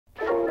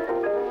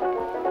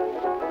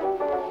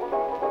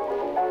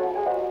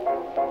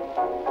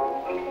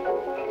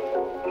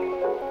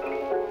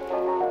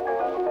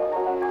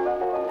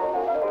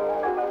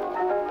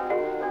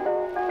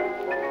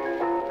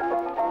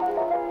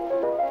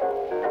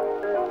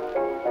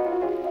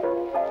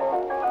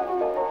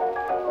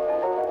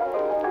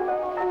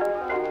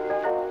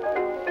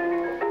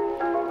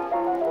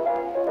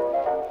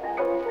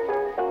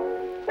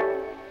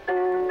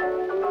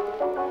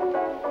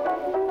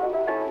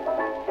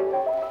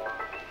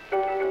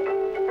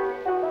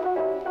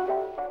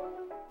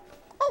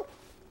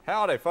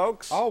Howdy,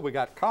 folks. Oh, we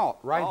got caught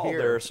right here.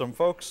 There are some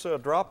folks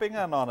dropping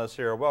in on us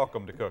here.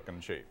 Welcome to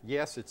Cookin Cheap.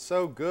 Yes, it's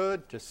so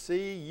good to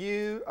see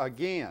you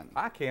again.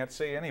 I can't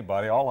see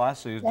anybody. All I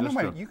see is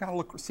just you gotta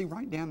look, see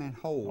right down that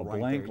hole right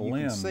blank there. You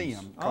lens. can see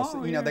them because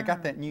you know they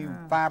got that new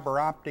fiber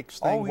optics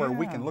thing where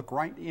we can look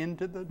right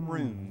into the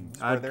rooms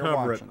where they're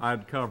watching.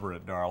 I'd cover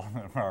it, darling,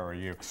 if I were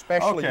you.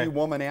 Especially you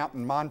woman out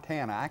in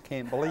Montana. I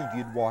can't believe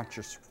you'd watch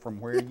us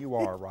from where you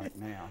are right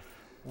now.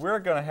 We're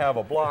going to have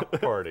a block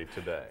party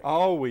today.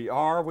 Oh, we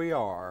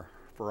are.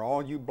 For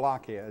all you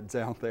blockheads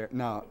out there.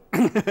 No.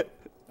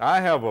 I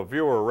have a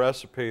viewer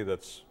recipe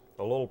that's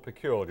a little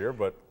peculiar,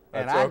 but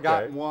that's okay. And I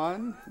got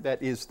one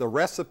that is the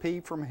recipe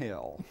from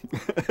hell.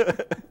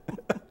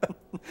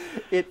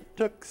 It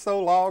took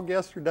so long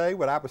yesterday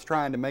when I was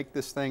trying to make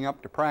this thing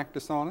up to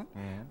practice on it.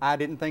 I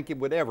didn't think it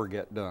would ever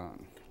get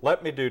done.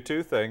 Let me do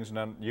two things, and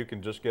then you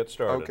can just get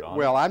started on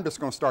well, it. I'm just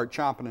going to start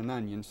chopping an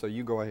onion, so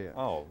you go ahead.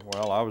 Oh,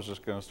 well, I was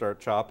just going to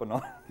start chopping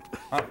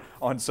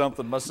on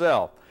something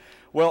myself.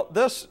 Well,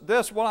 this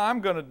what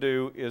I'm going to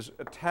do is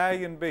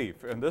Italian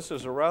beef, and this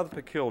is a rather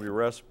peculiar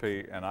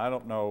recipe, and I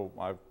don't know,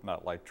 I've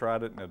not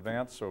tried it in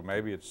advance, so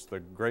maybe it's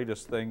the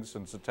greatest thing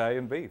since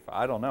Italian beef.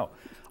 I don't know.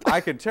 I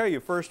can tell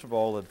you, first of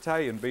all, that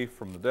Italian beef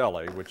from the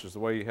deli, which is the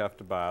way you have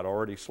to buy it,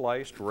 already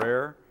sliced,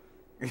 rare,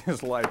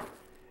 is like,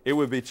 it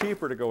would be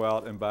cheaper to go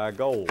out and buy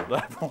gold,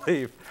 I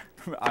believe.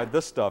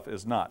 This stuff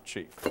is not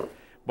cheap.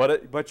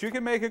 But you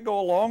can make it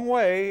go a long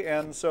way,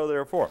 and so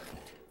therefore.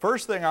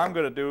 First thing I'm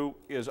going to do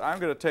is I'm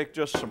going to take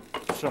just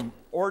some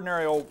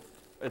ordinary old,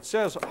 it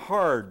says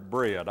hard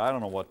bread. I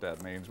don't know what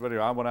that means, but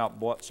anyway, I went out and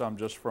bought some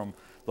just from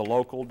the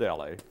local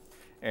deli.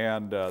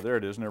 And there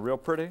it is, isn't it real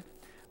pretty?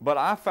 But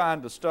I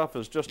find the stuff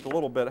is just a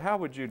little bit, how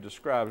would you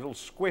describe it? A little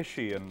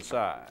squishy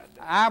inside.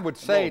 I would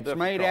say it's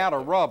made out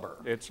of rubber.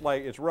 It's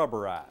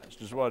rubberized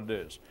is what it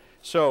is.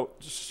 So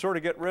to sort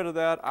of get rid of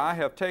that, I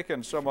have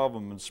taken some of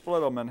them and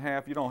split them in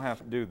half. You don't have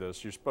to do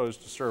this. You're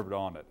supposed to serve it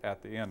on it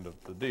at the end of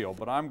the deal.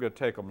 But I'm going to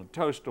take them and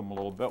toast them a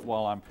little bit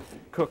while I'm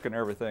cooking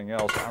everything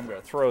else. I'm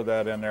going to throw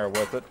that in there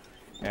with it.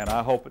 And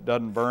I hope it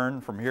doesn't burn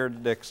from here to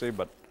Dixie,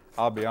 but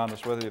I'll be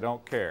honest with you,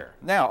 don't care.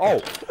 Now,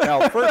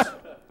 first,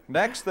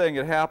 next thing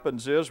that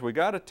happens is we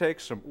got to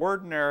take some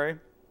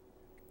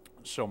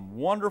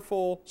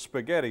wonderful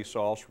spaghetti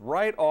sauce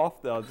right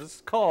off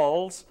this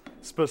calls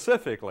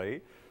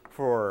specifically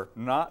for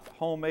not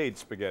homemade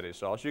spaghetti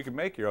sauce. You can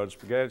make your own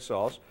spaghetti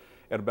sauce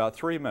in about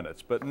 3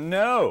 minutes, but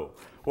no.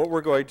 What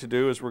we're going to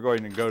do is we're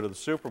going to go to the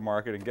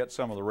supermarket and get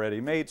some of the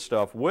ready-made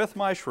stuff with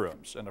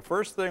mushrooms. And the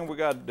first thing we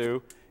got to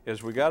do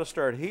is we got to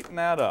start heating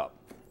that up.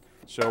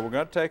 So we're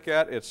going to take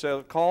that.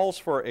 It calls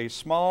for a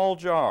small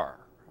jar.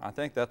 I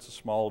think that's a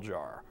small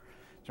jar.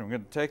 So I'm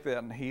going to take that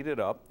and heat it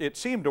up. It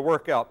seemed to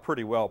work out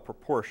pretty well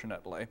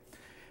proportionately.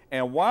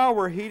 And while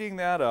we're heating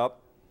that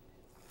up,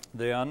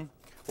 then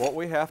what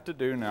we have to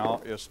do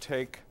now is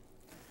take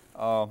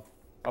a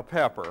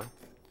pepper,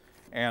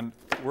 and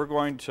we're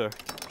going to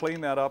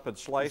clean that up and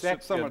slice it. Is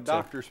that some of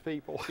Doctor's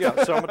people?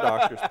 Yeah, some of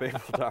Doctor's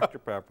people, Dr.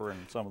 Pepper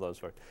and some of those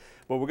folks.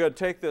 But we're going to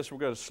take this, we're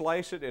going to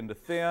slice it into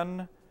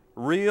thin,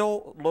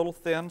 real little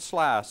thin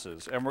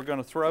slices, and we're going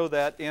to throw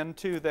that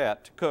into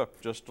that to cook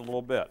just a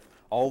little bit.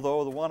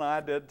 Although the one I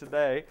did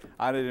today,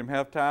 I didn't even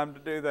have time to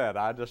do that.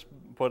 I just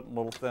put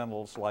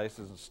little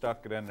slices and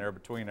stuck it in there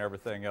between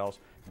everything else,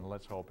 and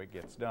let's hope it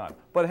gets done.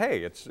 But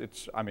hey,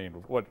 I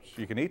mean,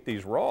 you can eat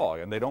these raw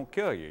and they don't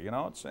kill you, you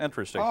know, it's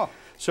interesting. Oh.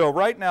 So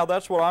right now,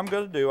 that's what I'm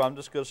going to do. I'm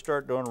just going to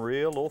start doing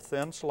real little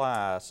thin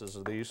slices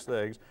of these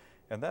things,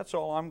 and that's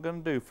all I'm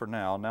going to do for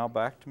now. Now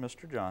back to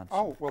Mr. Johnson.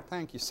 Oh, well,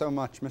 thank you so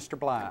much, Mr.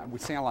 Bly. We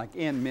sound like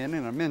men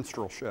in a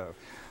minstrel show.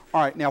 All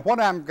right, now what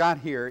I've got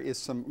here is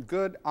some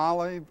good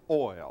olive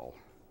oil.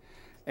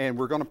 And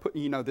we're going to put,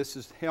 you know, this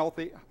is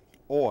healthy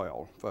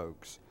oil,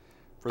 folks.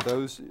 For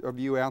those of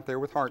you out there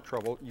with heart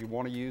trouble, you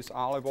want to use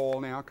olive oil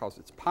now because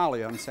it's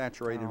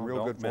polyunsaturated and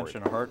real good for you. Don't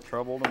mention heart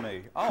trouble to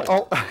me.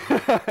 Oh,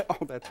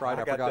 that's right.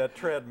 I got forgot that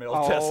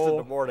treadmill test in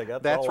the morning.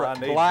 That's all right. I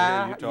need Bly,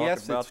 to hear you talk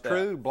yes, about it's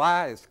true.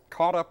 Bly is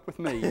caught up with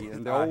me,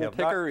 and the old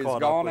ticker is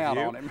gone out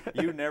on him.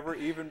 You never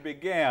even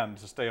began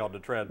to stay on the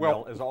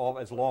treadmill as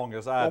long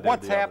as I did. Well,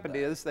 what's happened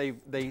is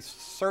they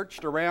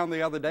searched around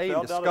the other day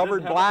and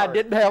discovered Bly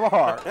didn't have a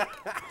heart.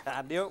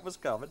 I knew it was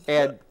coming.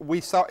 And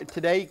we saw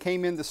today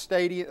came in the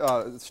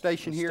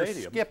station here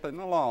skipping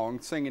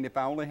along singing "If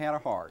I Only Had a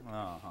Heart,"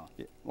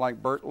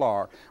 like Bert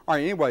Lahr. All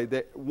right, anyway,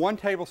 1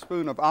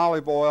 tablespoon of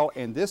olive oil,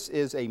 and this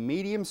is a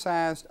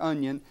medium-sized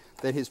onion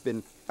that has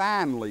been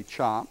finely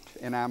chopped,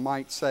 and I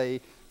might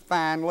say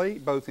finely,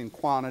 both in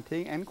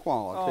quantity and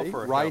quality,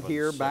 right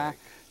here by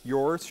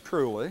yours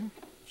truly.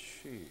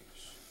 Jeez.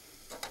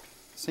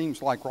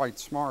 Seems like right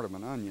smart of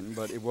an onion,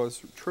 but it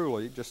was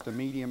truly just a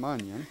medium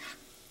onion.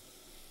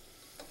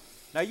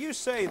 Now, you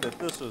say that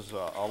this is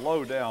a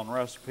low-down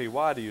recipe.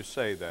 Why do you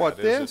say that? What,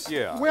 this?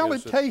 Well,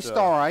 it tastes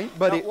all right,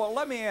 but well,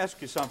 let me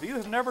ask you something. You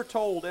have never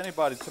told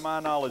anybody, to my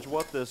knowledge,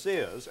 what this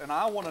is, and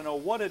I want to know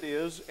what it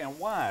is and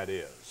why it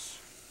is.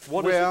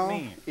 What does it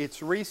mean?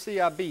 It's Reese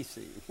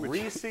Abisi.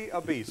 Reese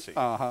Abisi.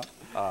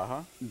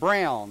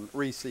 brown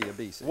Reese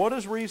Abisi. What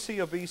does Reese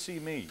Abisi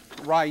mean?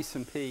 Rice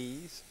and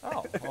peas.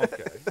 Oh,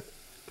 okay.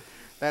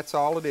 That's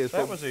all it is.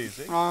 That was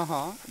easy.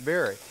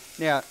 Very.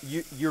 Now,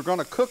 you're going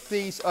to cook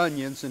these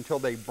onions until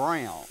they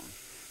brown,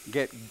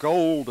 get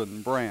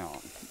golden brown.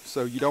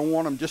 So you don't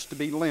want them just to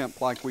be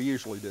limp like we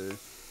usually do.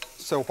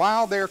 So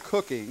while they're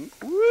cooking,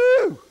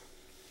 woo,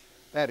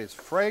 that is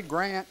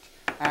fragrant.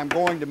 I'm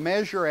going to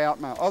measure out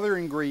my other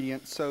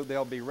ingredients so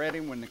they'll be ready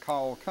when the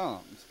call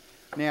comes.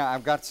 Now,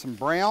 I've got some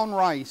brown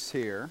rice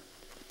here.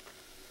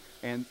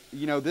 And,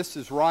 you know, this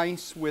is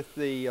rice with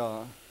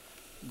the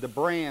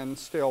bran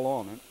still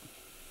on it.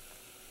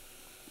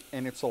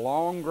 And it's a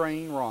long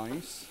grain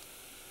rice.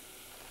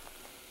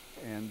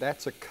 And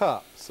that's a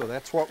cup, so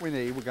that's what we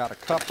need. We got a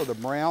cup of the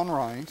brown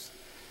rice.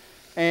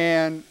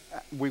 And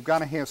we've got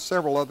to have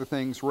several other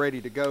things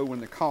ready to go when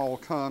the call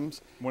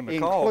comes. When the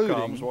call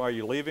comes, why are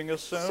you leaving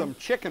us soon? Some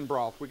chicken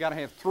broth. We got to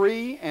have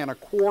 3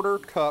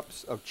 1/4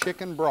 cups of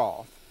chicken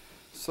broth.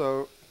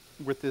 So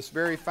with this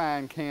very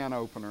fine can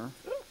opener.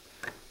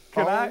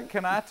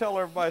 Can I tell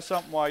everybody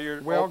something while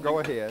you're go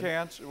ahead.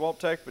 Cans? It won't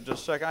take but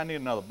just a second. I need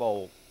another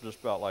bowl,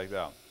 just about like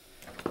that.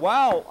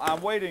 While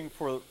I'm waiting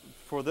for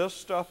this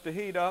stuff to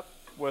heat up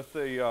with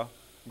the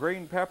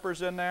green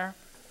peppers in there,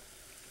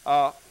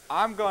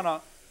 I'm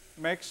gonna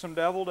make some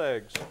deviled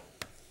eggs.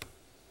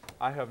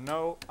 I have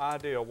no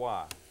idea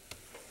why,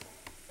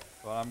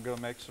 but I'm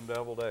gonna make some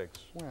deviled eggs.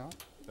 Well,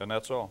 and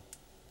that's all.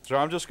 So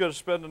I'm just gonna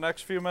spend the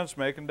next few minutes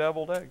making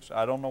deviled eggs.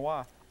 I don't know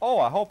why. Oh,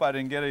 I hope I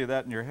didn't get any of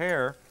that in your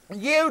hair.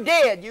 You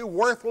did, you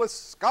worthless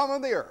scum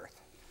of the earth.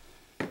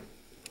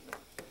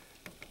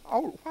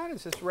 Oh, why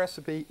does this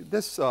recipe,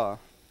 this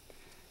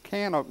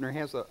can opener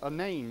has a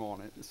name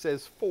on it. It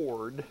says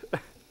Ford.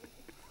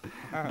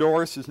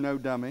 Doris is no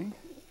dummy.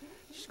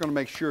 She's going to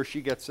make sure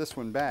she gets this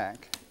one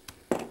back.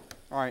 All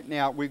right,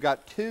 now we've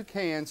got 2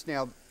 cans.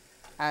 Now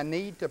I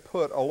need to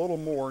put a little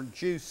more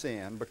juice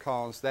in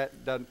because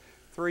that doesn't,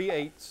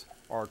 3/8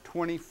 are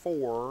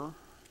 24.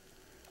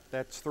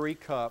 That's 3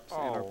 cups,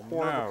 and a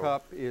quarter of a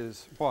cup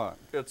is what?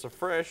 It's a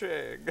fresh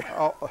egg.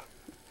 Oh,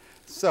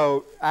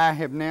 so I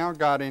have now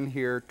got in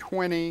here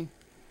 21.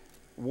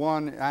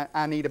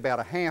 I need about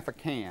a half a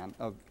can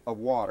of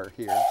water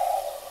here.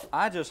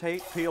 I just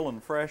hate peeling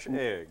fresh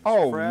eggs.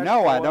 Oh, fresh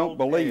no, I don't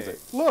believe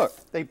eggs. it.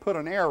 Look, they put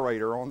an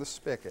aerator on the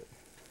spigot.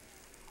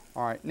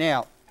 All right,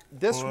 now,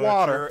 this put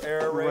water,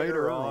 your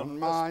aerator on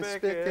my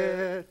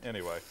spigot.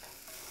 Anyway.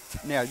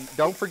 Now,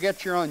 don't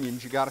forget your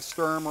onions. You got to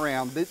stir them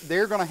around.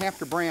 They're going to have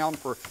to brown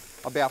for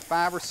about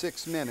 5 or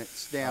 6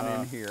 minutes down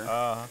in here.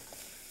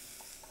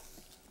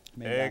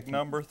 Egg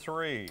number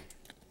 3.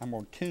 I'm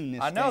going to tune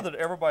this I know down. that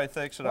everybody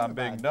thinks that I'm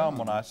being dumb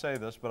when I say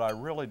this, but I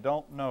really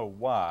don't know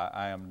why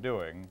I am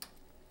doing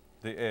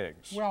the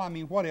eggs. Well, I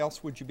mean, what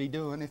else would you be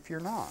doing if you're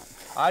not?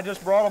 I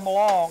just brought them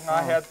along.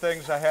 I had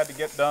things I had to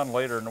get done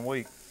later in the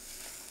week.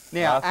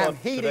 Now, I'm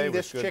heating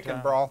this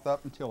chicken broth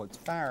up until it's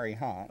fiery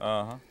hot.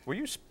 Well,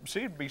 you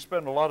seem to be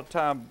spending a lot of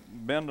time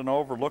bending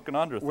over, looking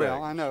under things.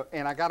 Well, I know,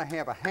 and I got to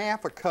have a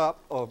half a cup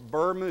of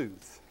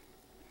vermouth.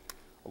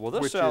 Well,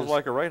 this sounds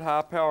like a right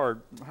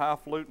high-powered,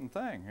 highfalutin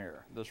thing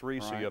here, this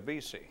Reese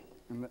Abisi.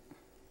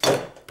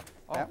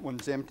 That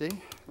one's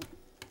empty.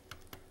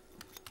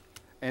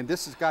 And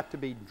this has got to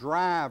be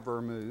dry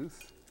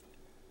vermouth.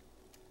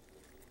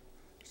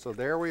 So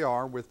there we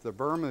are with the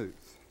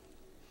vermouth.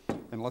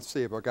 And let's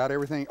see if I got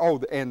everything.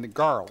 Oh, and the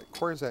garlic.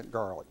 Where's that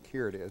garlic?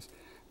 Here it is.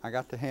 I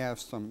got to have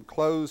some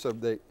cloves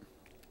of the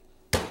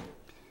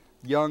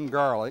young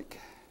garlic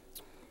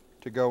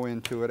to go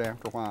into it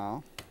after a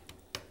while.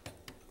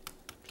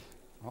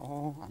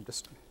 Oh, I'm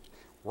just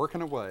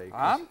working away.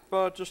 I'm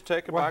just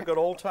taking my good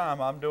old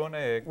time. I'm doing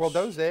eggs. Well,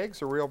 those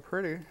eggs are real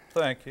pretty.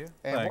 Thank you.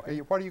 And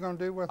what are you going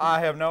to do with them? I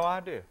have no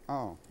idea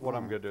what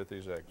I'm going to do with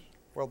these eggs.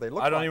 Well, they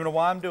look I don't even know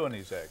why I'm doing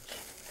these eggs.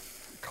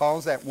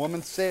 Because that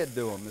woman said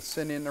do them, to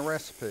send in the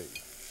recipe.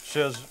 She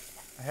says,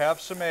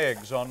 have some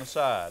eggs on the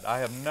side. I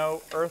have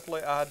no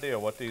earthly idea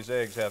what these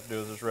eggs have to do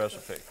with this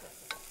recipe.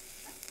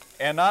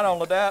 And not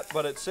only that,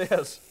 but it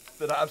says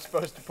that I'm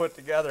supposed to put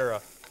together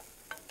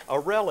a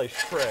relish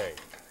tray.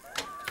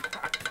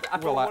 I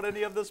don't know what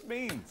any of this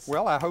means.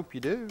 Well, I hope you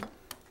do.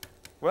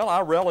 Well,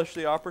 I relish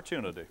the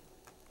opportunity.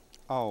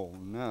 Oh,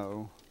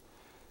 no.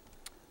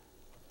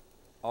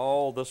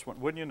 Oh, this one,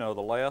 wouldn't you know, the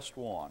last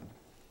one.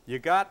 You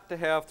got to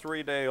have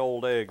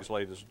 3-day-old eggs,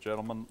 ladies and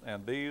gentlemen,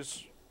 and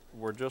these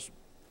were just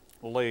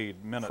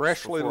laid minutes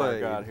before I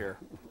got here.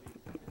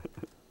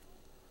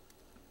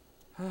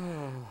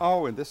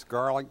 Oh, and this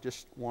garlic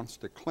just wants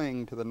to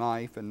cling to the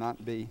knife and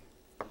not be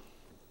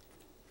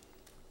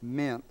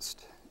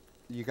minced.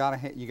 You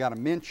gotta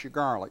mince your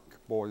garlic,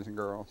 boys and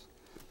girls.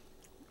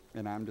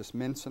 And I'm just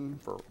mincing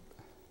for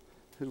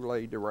who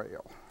laid the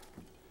rail.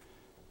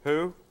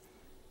 Who?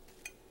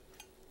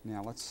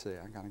 Now let's see.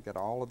 I gotta get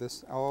all of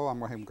this. Oh, I'm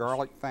gonna have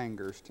garlic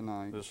fingers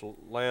tonight. This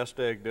last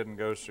egg didn't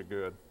go so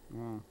good.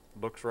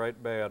 Looks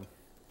right bad.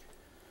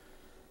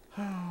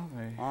 All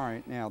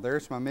right, now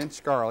there's my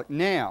minced garlic.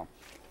 Now,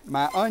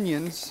 my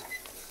onions.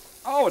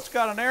 Oh, it's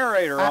got an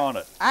aerator on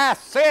it. I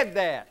said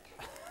that.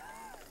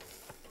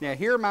 Now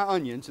here are my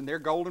onions, and they're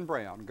golden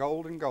brown,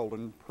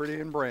 golden,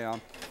 pretty and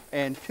brown.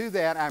 And to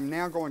that, I'm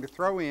now going to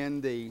throw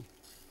in the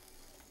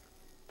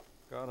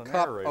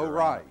cup of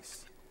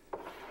rice.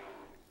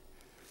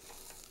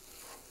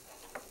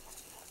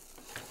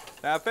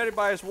 Now, if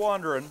anybody's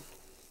wondering,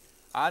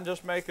 I'm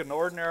just making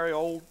ordinary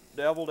old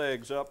deviled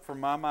eggs up from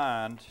my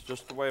mind,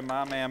 just the way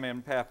my mammy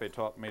and pappy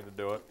taught me to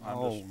do it.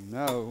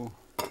 No.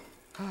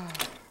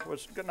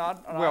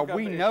 Well,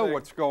 we know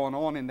what's going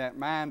on in that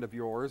mind of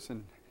yours,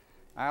 and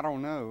I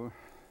don't know.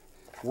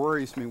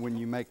 Worries me when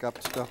you make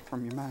up stuff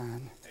from your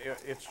mind.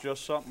 It's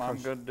just something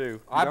I'm going to do.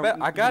 I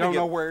don't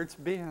know where it's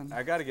been.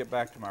 I got to get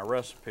back to my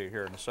recipe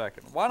here in a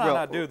second. Why don't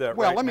I do that right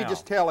now? Well, let me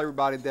just tell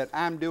everybody that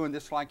I'm doing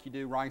this like you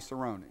do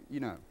rice-a-roni. You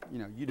do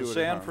it the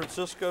San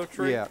Francisco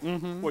treat? Yeah.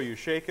 Mm-hmm. Well, you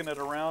shaking it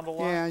around a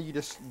lot? Yeah, you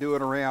just do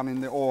it around in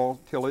the oil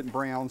till it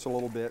browns a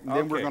little bit, and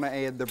then we're going to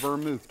add the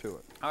vermouth to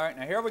it. All right,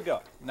 now here we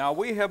go. Now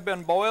we have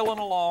been boiling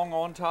along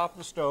on top of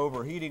the stove,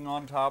 or heating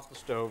on top of the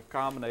stove,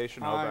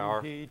 combination of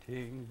our...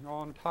 heating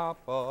on top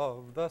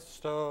of the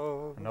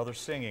stove. Another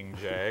singing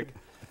jag.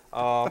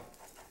 All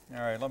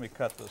right, let me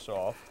cut this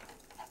off.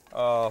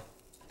 I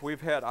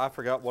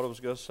forgot what I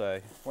was going to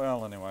say.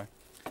 Well, anyway.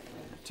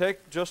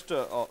 Take just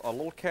a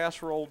little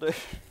casserole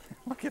dish.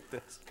 Look at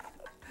this.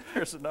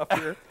 There's enough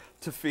here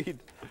to feed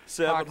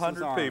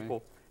 700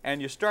 people.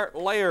 And you start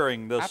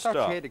layering this stuff. I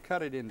thought you had to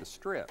cut it into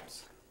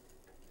strips.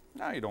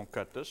 No, you don't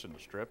cut this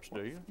into strips,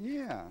 do you?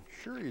 Yeah,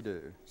 sure you do.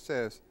 It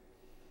says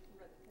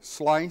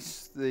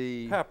slice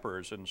the...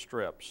 peppers in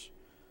strips.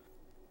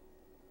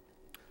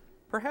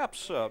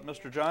 Perhaps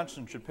Mr.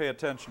 Johnson should pay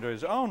attention to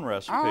his own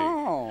recipe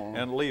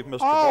and leave Mr.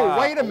 Bly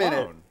wait a minute.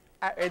 alone.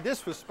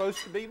 This was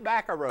supposed to be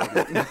macaroni.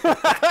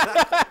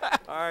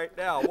 All right,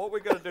 now what we're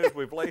going to do is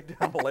we've laid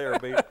down a layer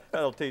of beef.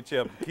 That'll teach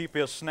him to keep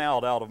his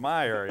snout out of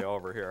my area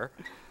over here.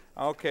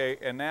 Okay,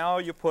 and now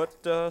you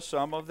put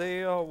some of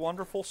the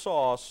wonderful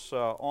sauce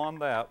on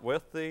that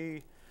with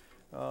the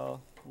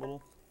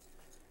little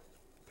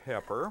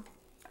pepper.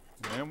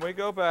 And we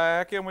go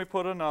back and we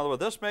put another one.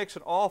 This makes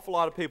an awful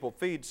lot of people.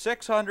 Feed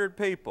 600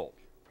 people.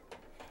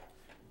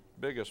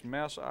 Biggest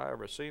mess I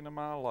ever seen in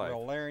my life.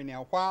 Well, Larry,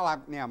 now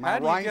my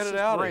rice is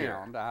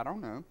browned. I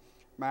don't know.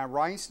 My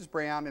rice is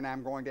browned, and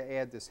I'm going to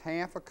add this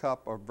half a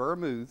cup of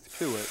vermouth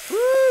to it.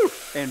 Woo!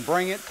 And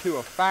bring it to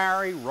a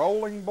fiery,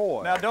 rolling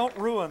boil. Now, don't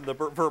ruin the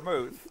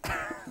vermouth.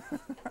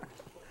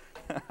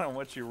 I don't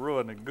want you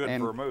ruining good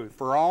vermouth.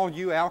 For all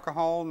you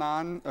alcohol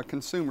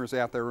non-consumers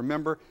out there,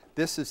 remember,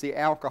 this is the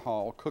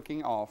alcohol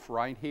cooking off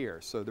right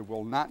here, so there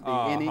will not be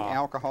any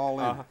alcohol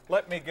in it.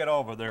 Let me get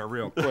over there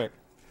real quick.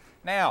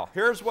 Now,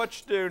 here's what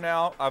you do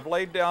now. I've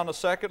laid down a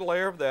second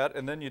layer of that,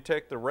 and then you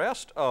take the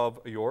rest of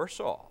your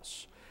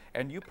sauce,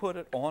 and you put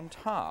it on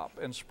top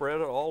and spread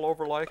it all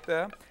over like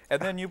that.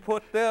 And then you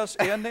put this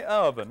in the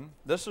oven.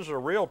 This is a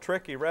real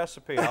tricky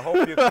recipe. I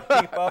hope you can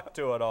keep up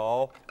to it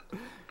all.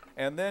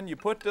 And then you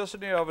put this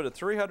in the oven at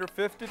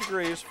 350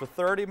 degrees for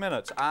 30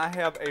 minutes. I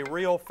have a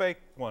real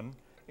fake one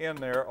in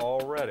there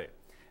already.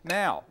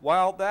 Now,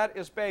 while that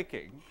is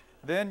baking,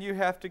 then you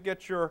have to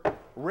get your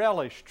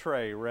relish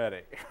tray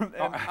ready. And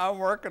I'm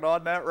working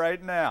on that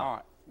right now. All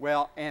right.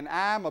 Well, and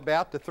I'm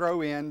about to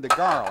throw in the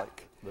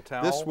garlic. The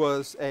towel? This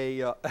was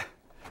a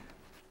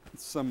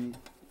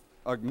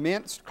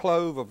minced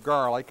clove of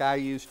garlic. I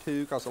used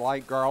two because I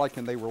like garlic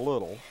and they were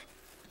little.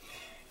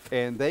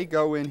 And they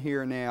go in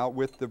here now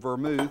with the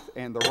vermouth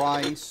and the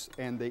rice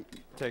and the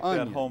Take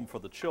onion. that home for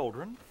the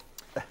children.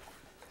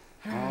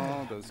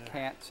 Oh, those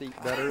cats eat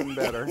better and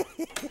better.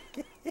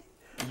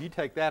 You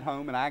take that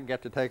home and I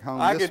get to take home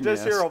I this can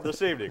just mess. hear them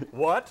this evening.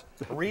 What?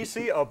 Reese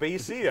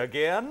BC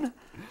again?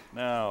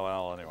 No,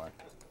 well, anyway.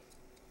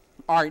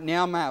 All right,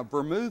 now my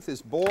vermouth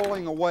is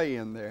boiling away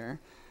in there,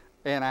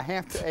 and I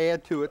have to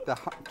add to it the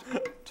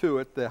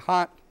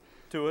hot.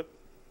 All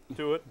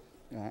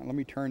right, let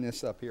me turn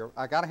this up here.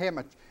 I got to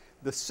have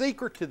the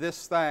secret to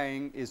this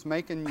thing is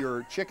making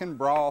your chicken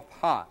broth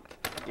hot.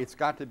 It's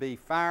got to be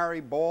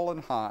fiery,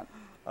 boiling hot.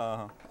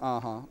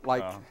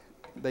 Like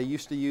they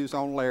used to use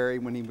on Larry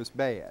when he was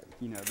bad.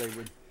 You know, they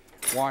would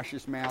wash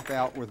his mouth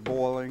out with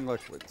boiling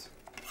liquids.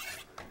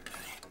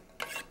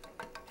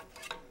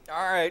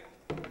 All right,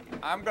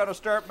 I'm going to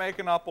start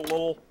making up a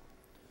little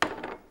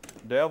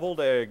deviled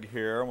egg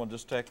here. We'll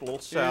just take a little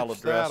salad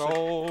dressing. That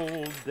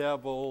old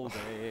deviled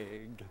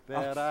egg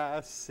that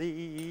I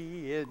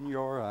see in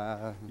your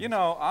eyes. You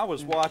know, I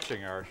was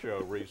watching our show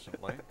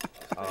recently.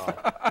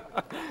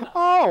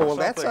 Oh, well,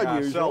 that's unusual.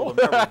 I seldom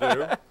ever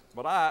do.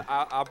 But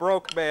I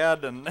broke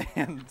bad,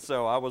 and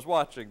so I was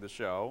watching the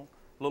show.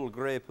 Little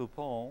Grey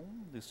Poupon,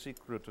 The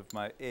Secret of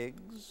My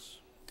Eggs.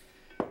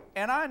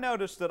 And I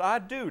noticed that I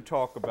do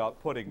talk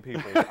about putting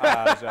people's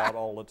eyes out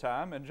all the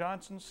time, and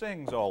Johnson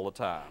sings all the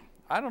time.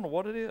 I don't know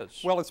what it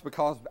is. Well, it's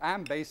because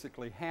I'm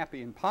basically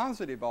happy and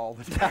positive all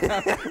the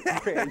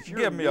time.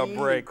 Give me a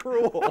break.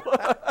 Cruel.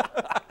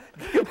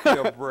 Give me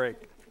a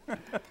break.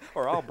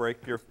 Or I'll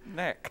break your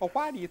neck. Well,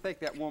 why do you think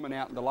that woman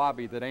out in the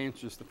lobby that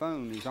answers the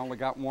phone has only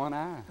got one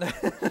eye?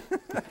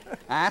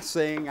 I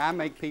sing, I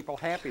make people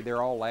happy.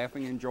 They're all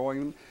laughing, enjoying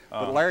them.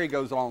 But Larry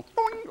goes along,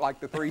 boing, like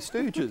the Three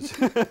Stooges.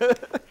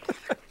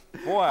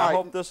 Boy, I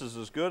hope this is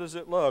as good as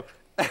it looked.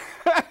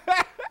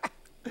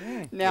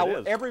 Now,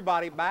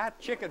 everybody, my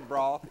chicken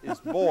broth is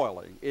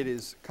boiling. It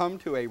has come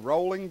to a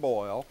rolling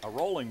boil. A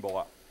rolling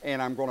boil.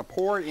 And I'm going to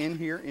pour it in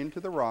here into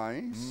the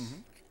rice.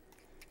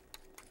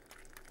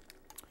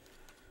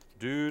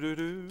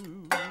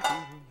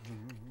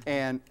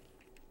 And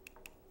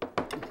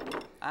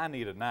I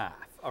need a knife,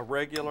 a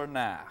regular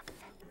knife.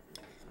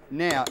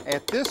 Now,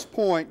 at this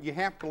point, you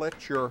have to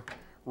let your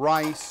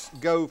rice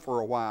go for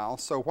a while.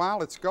 So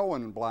while it's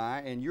going,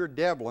 Bly, and you're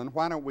Devlin,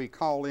 why don't we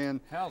call in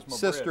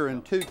Sister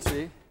and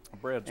Tootsie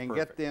and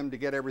get them to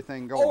get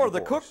everything going. Oh, are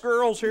the cook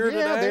girls here today?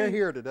 Yeah, they're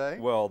here today.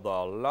 Well, the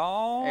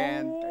long...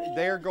 And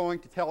they're going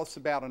to tell us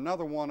about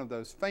another one of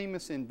those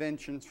famous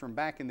inventions from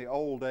back in the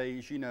old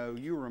days. You know,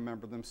 you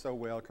remember them so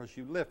well because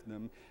you lived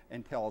them,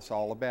 and tell us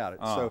all about it.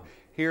 So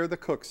here are the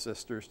cook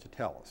sisters to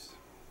tell us.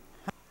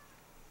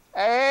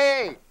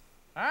 Hey!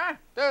 Huh?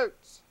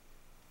 Toots!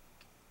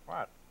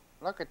 What?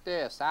 Look at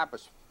this. I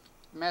was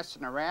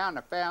messing around.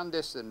 I found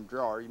this in the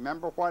drawer. You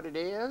remember what it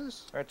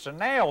is? It's a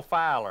nail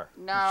filer.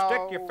 No. You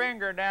stick your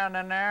finger down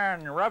in there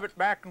and rub it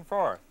back and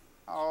forth.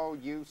 Oh,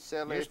 you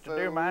silly Used fool.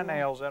 to do my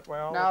nails that way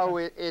all the No,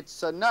 time.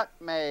 it's a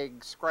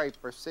nutmeg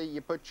scraper. See,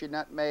 you put your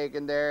nutmeg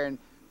in there, and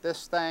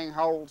this thing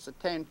holds the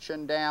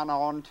tension down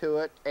onto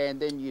it, and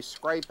then you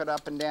scrape it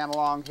up and down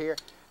along here,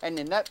 and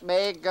the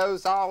nutmeg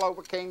goes all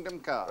over Kingdom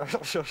Come.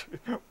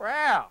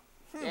 Wow.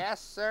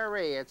 Yes,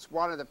 sirree. It's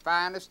one of the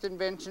finest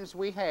inventions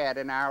we had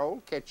in our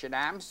old kitchen.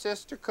 I'm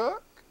Sister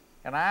Cook.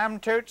 And I'm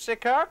Tootsie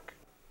Cook.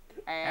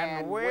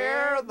 And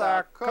we're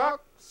the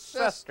Cook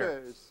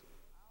Sisters.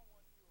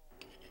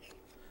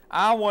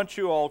 I want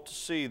you all to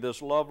see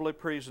this lovely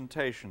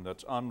presentation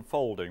that's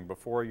unfolding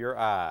before your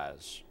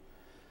eyes.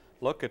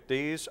 Look at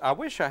these. I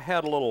wish I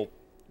had a little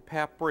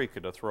paprika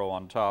to throw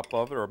on top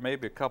of it, or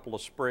maybe a couple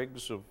of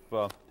sprigs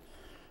of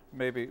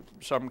maybe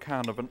some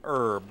kind of an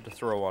herb to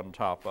throw on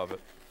top of it.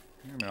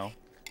 You know,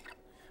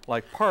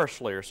 like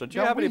parsley or so. Do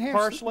you have any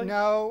parsley?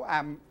 No,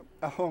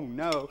 oh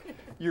no,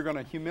 you're going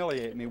to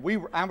humiliate me.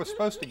 I was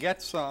supposed to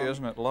get some.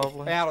 Isn't it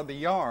lovely? Out of the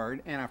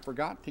yard, and I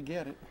forgot to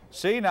get it.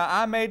 See, now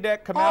I made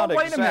that come out exactly.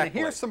 Oh, wait a minute.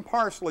 Here's some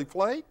parsley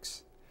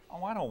flakes.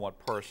 Oh, I don't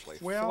want parsley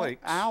flakes.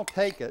 I'll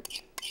take it.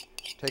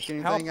 Take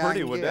anything I can get. How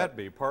pretty would that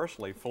be?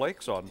 Parsley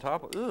flakes on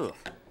top of.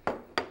 Ugh.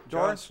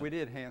 Doris, we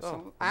did have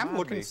some. I'm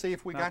looking to see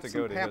if we got some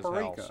paprika. Not to go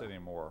to his house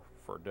anymore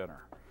for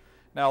dinner.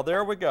 Now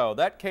there we go.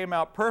 That came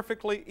out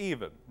perfectly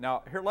even.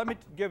 Now here, let me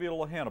give you a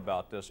little hint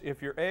about this.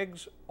 If your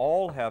eggs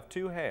all have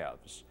two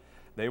halves,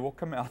 they will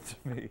come out to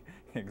be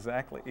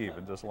exactly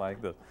even, just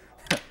like this.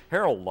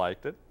 Harold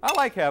liked it. I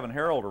like having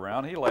Harold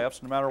around. He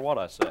laughs no matter what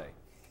I say.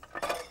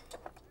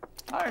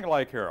 I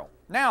like Harold.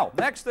 Now,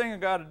 next thing I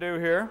got to do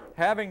here,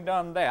 having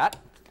done that,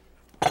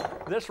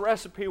 this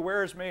recipe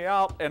wears me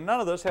out, and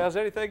none of this has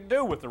anything to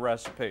do with the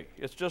recipe.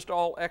 It's just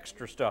all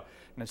extra stuff.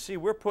 Now, see,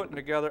 we're putting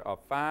together a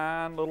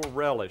fine little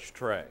relish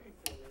tray.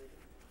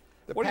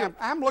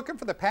 I'm looking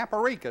for the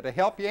paprika to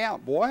help you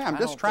out, boy. I'm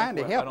just trying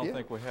to help you. I don't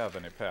think we have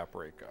any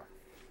paprika.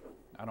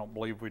 I don't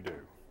believe we do.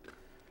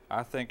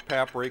 I think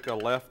paprika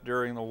left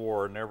during the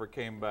war and never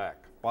came back.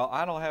 Well,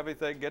 I don't have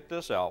anything to get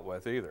this out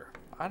with either.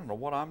 I don't know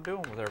what I'm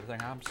doing with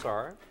everything. I'm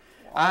sorry.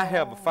 I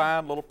have a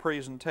fine little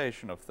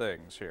presentation of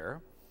things here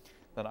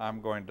that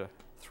I'm going to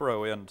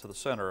throw into the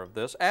center of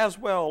this, as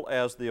well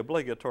as the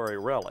obligatory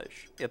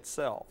relish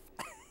itself.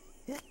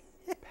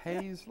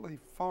 Paisley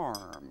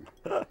Farm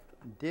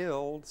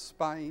dilled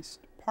spiced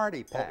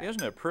party pack. Oh,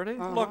 isn't it pretty?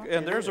 Look,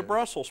 and there's a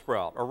Brussels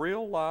sprout, a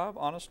real live,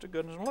 honest to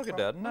goodness. Look at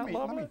that, isn't that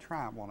lovely? Let me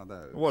try one of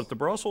those. What, the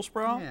Brussels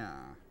sprout? Yeah.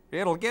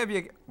 It'll give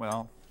you,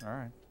 well, all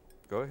right,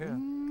 go ahead.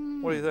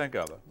 What do you think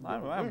of it? I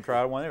haven't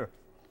tried one either.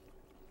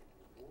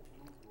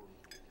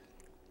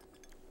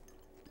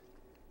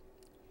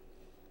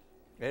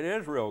 It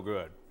is real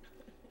good.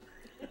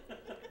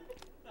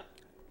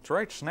 It's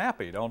right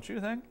snappy, don't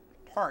you think?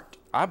 Tart.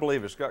 I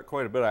believe it's got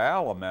quite a bit of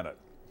alum in it.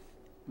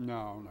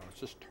 No, it's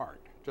just tart.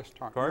 Just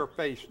tart. Your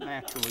face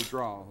naturally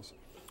draws.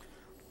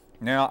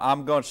 Now,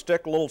 I'm going to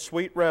stick a little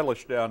sweet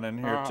relish down in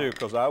here, too,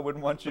 because I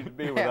wouldn't want you to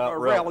be without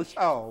relish.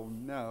 Oh,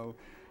 no.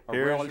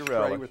 Here's relish your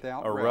relish. Tray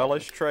without a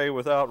relish tray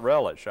without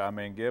relish. I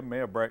mean, give me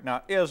a break.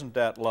 Now, isn't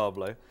that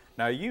lovely?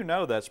 Now, you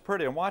know that's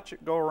pretty, and watch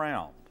it go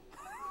around.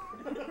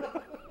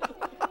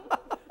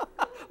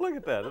 Look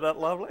at that. Isn't that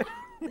lovely?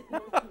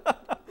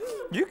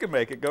 You can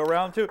make it go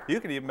around, too. You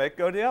can even make it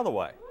go the other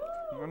way.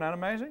 Isn't that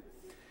amazing?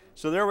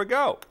 So there we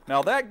go.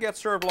 Now, that gets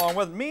served along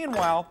with.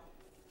 Meanwhile,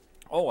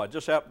 oh, I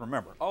just happened to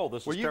remember. Oh,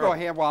 this is terrible. Well, you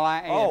go ahead while I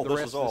add the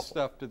rest of the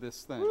stuff to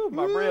this thing. Ooh,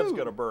 my bread's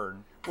going to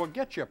burn. Well,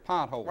 get you a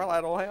pothole. Well, I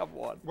don't have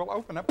one. Well,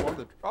 open up one of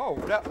the... Oh,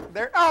 no,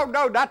 there. Oh,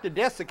 no, not the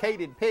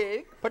desiccated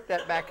pig. Put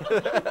that back.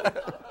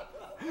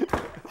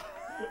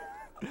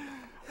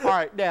 All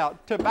right, now,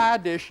 to my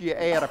dish, you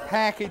add a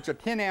package, a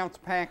 10-ounce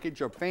package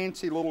of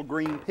fancy little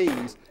green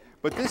peas.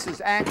 But this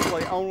is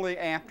actually only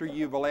after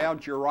you've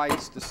allowed your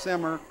rice to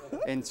simmer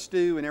and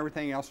stew and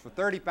everything else for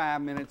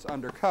 35 minutes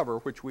under cover,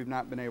 which we've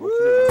not been able to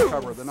do under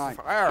cover of the night.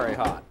 Very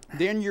hot.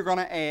 Then you're going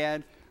to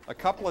add a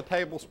couple of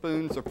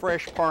tablespoons of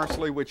fresh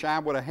parsley, which I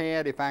would have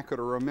had if I could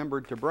have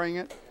remembered to bring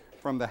it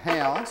from the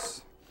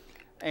house.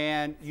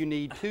 And you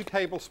need 2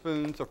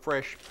 tablespoons of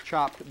fresh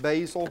chopped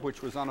basil,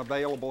 which was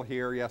unavailable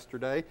here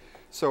yesterday.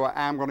 So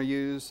I'm going to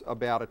use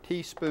about a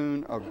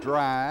teaspoon of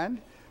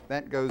dried.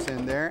 That goes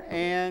in there.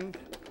 And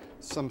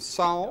some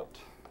salt.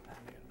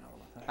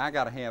 I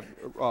got to have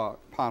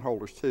pot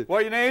holders too.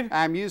 What you need?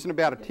 I'm using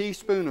about a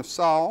teaspoon of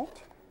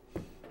salt.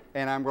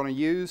 And I'm going to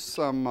use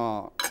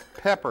some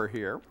pepper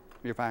here,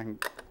 if I can.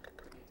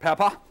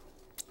 Pepper?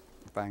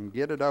 If I can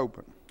get it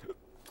open.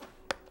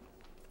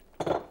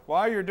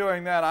 While you're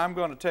doing that, I'm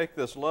going to take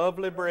this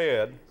lovely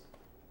bread.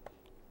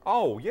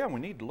 Oh, yeah, we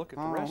need to look at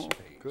the recipes.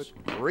 Good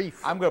grief.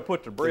 I'm going to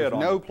put the bread There's on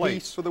no the plate.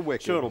 peace for the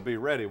wicked. So it'll be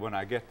ready when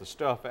I get the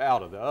stuff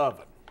out of the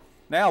oven.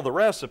 Now the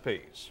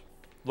recipes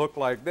look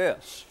like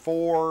this.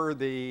 For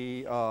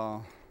the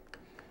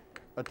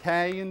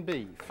Italian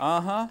beef.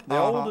 The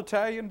old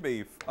Italian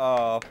beef.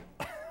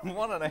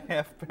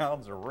 1.5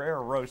 pounds of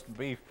rare roast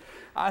beef.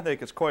 I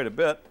think it's quite a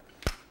bit.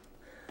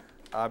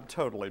 I'm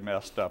totally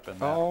messed up in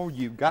that. Oh,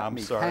 you got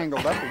me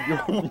tangled up in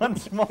your 1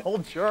 small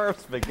jar of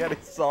spaghetti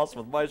sauce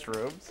with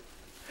mushrooms.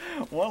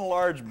 1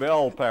 large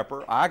bell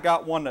pepper. I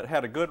got one that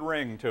had a good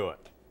ring to it.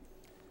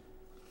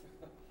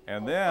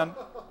 And then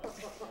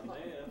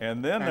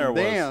there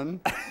was...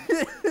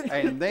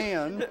 And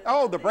then,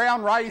 oh, the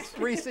brown rice,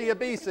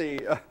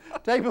 a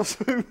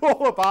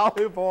tablespoonful of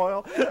olive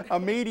oil, a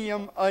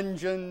medium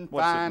onion,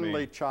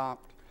 finely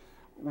chopped,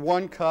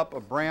 1 cup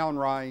of brown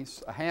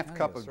rice, a half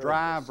cup of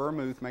dry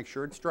vermouth, make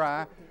sure it's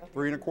dry,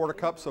 3 1/4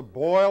 cups of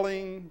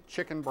boiling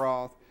chicken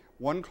broth,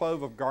 1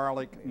 clove of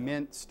garlic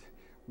minced,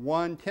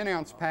 1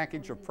 10-ounce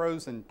package of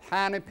frozen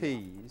tiny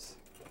peas,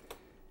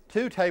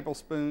 2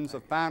 tablespoons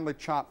of finely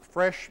chopped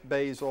fresh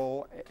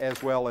basil,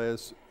 as well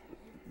as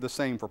the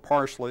same for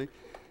parsley,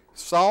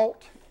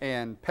 salt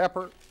and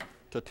pepper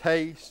to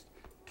taste,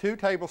 2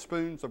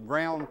 tablespoons of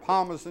ground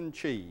Parmesan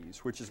cheese,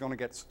 which is going to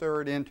get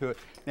stirred into it.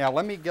 Now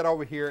let me get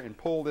over here and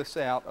pull this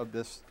out of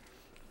this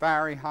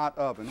fiery hot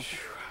oven.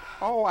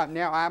 Oh,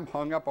 now I'm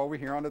hung up over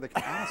here under the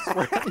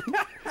counter.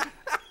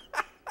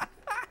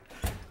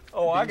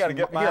 Oh, I got to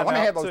get mine out too. Let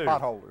me have those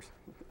pot holders.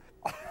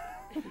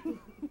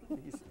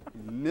 These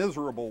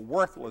miserable,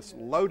 worthless,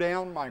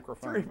 low-down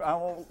microphones. I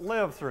won't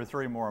live through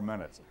 3 more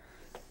minutes.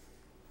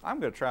 I'm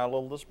going to try a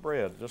little of this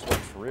bread. It just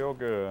looks real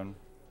good.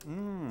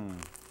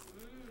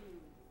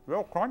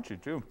 Real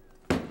crunchy, too.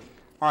 All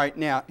right,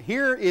 now,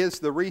 here is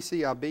the Reese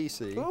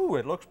Abisi. Ooh,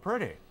 it looks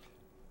pretty.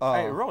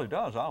 Hey, it really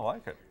does. I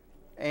like it.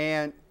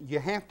 And you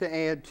have to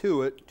add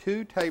to it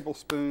 2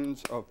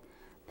 tablespoons of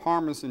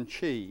Parmesan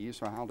cheese.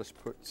 So I'll just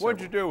put several.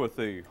 What'd you do with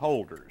the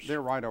holders?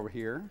 They're right over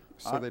here,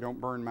 so they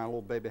don't burn my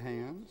little baby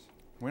hands.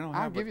 We don't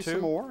I'll have give you 2?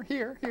 some more.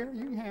 Here, you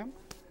can have them.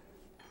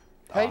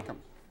 Take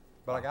them.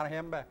 But I got to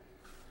have them back.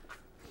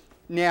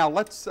 Now,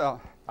 let's...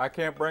 I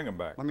can't bring them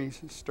back. Let me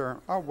stir.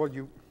 Oh,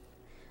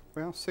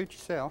 well, suit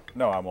yourself.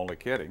 No, I'm only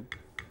kidding.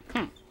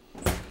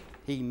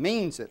 He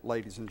means it,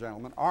 ladies and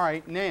gentlemen. All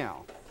right,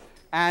 now,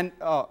 and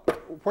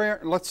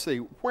let's see,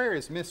 where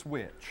is Miss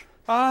Witch?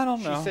 I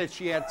don't know. She said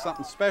she had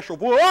something special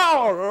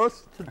for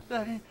us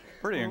today.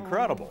 Pretty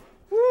incredible.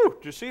 Woo!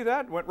 Did you see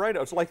that? Went right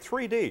up. It's like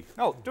 3D.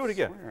 No, do it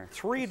again.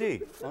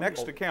 3D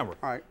next to camera.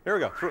 All right. Here we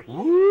go.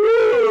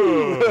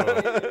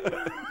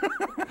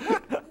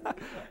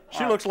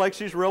 She looks like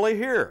she's really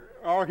here.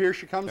 Oh, here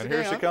she comes and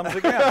again. Here she comes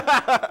again.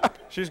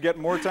 She's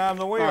getting more time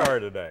than we are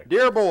today.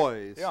 Dear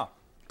boys. Yeah.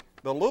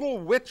 The little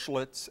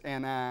witchlets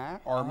and I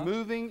are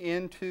moving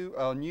into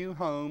a new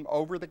home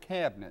over the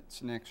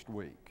cabinets next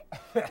week.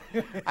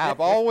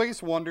 I've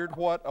always wondered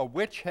what a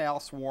witch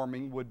house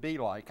warming would be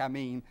like. I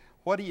mean,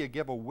 what do you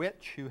give a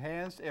witch who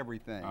has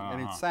everything?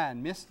 And it's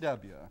signed Miss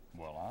W.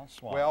 Well, I'll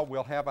swallow. Well,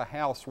 we'll have a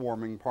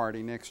housewarming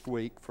party next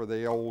week for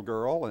the old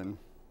girl. And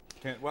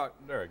well,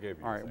 there, I gave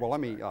you. all right, well, let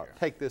me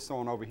take this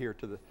on over here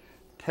to the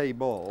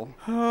table.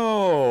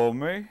 Oh,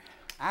 me.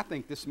 I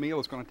think this meal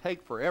is going to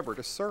take forever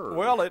to serve.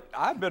 Well,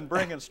 I've been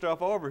bringing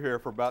stuff over here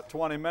for about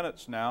 20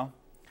 minutes now.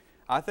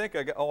 I think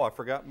I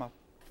forgot my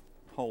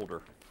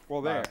holder.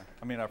 Well, there.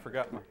 I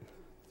forgot my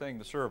thing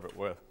to serve it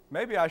with.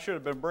 Maybe I should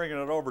have been bringing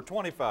it over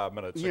 25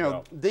 minutes ago. You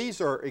know,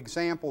 these are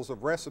examples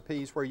of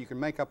recipes where you can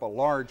make up a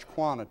large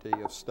quantity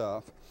of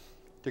stuff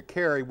to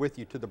carry with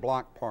you to the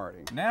block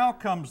party. Now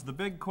comes the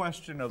big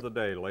question of the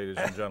day, ladies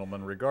and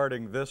gentlemen,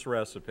 regarding this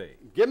recipe.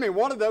 Give me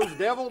one of those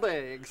deviled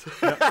eggs.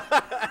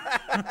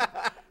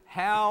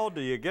 How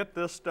do you get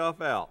this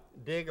stuff out?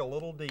 Dig a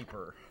little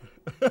deeper.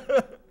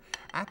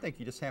 I think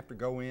you just have to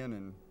go in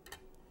and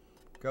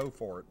go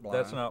for it, Bly.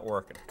 That's not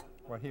working.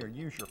 Well, here,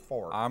 use your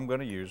fork. I'm going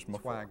to use my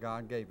fork. That's why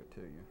God gave it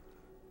to you.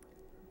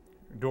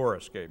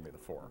 Doris gave me the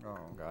fork. Oh.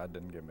 God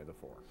didn't give me the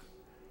fork.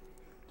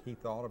 He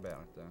thought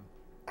about it, though.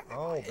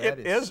 Oh, that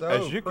it is so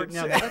as you pretty.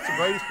 can see. Now, that's the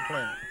greatest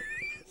planet.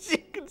 You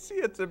can see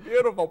it's a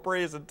beautiful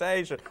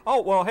presentation.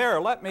 Oh, well, here,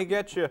 let me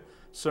get you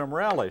some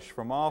relish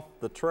from off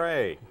the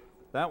tray.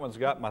 That one's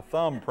got my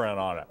thumbprint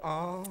on it.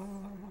 Oh.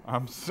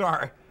 I'm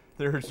sorry.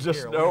 There's just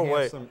Here, no let me have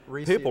way. some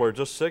Reese. People are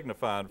just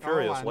signifying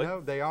furiously. I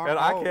know, they are. And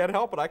I can't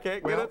help it. I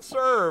can't get it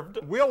served.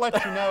 We'll let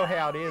you know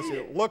how it is.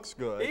 It looks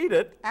good. Eat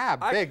it. I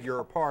beg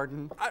your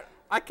pardon.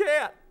 I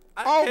can't.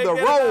 I Oh, can't the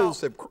get it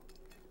rolls out. have...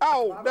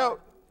 Oh, no.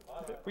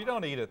 We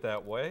don't eat it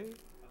that way.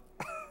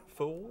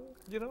 Fool.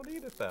 You don't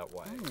eat it that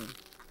way.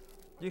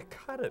 You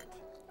cut it.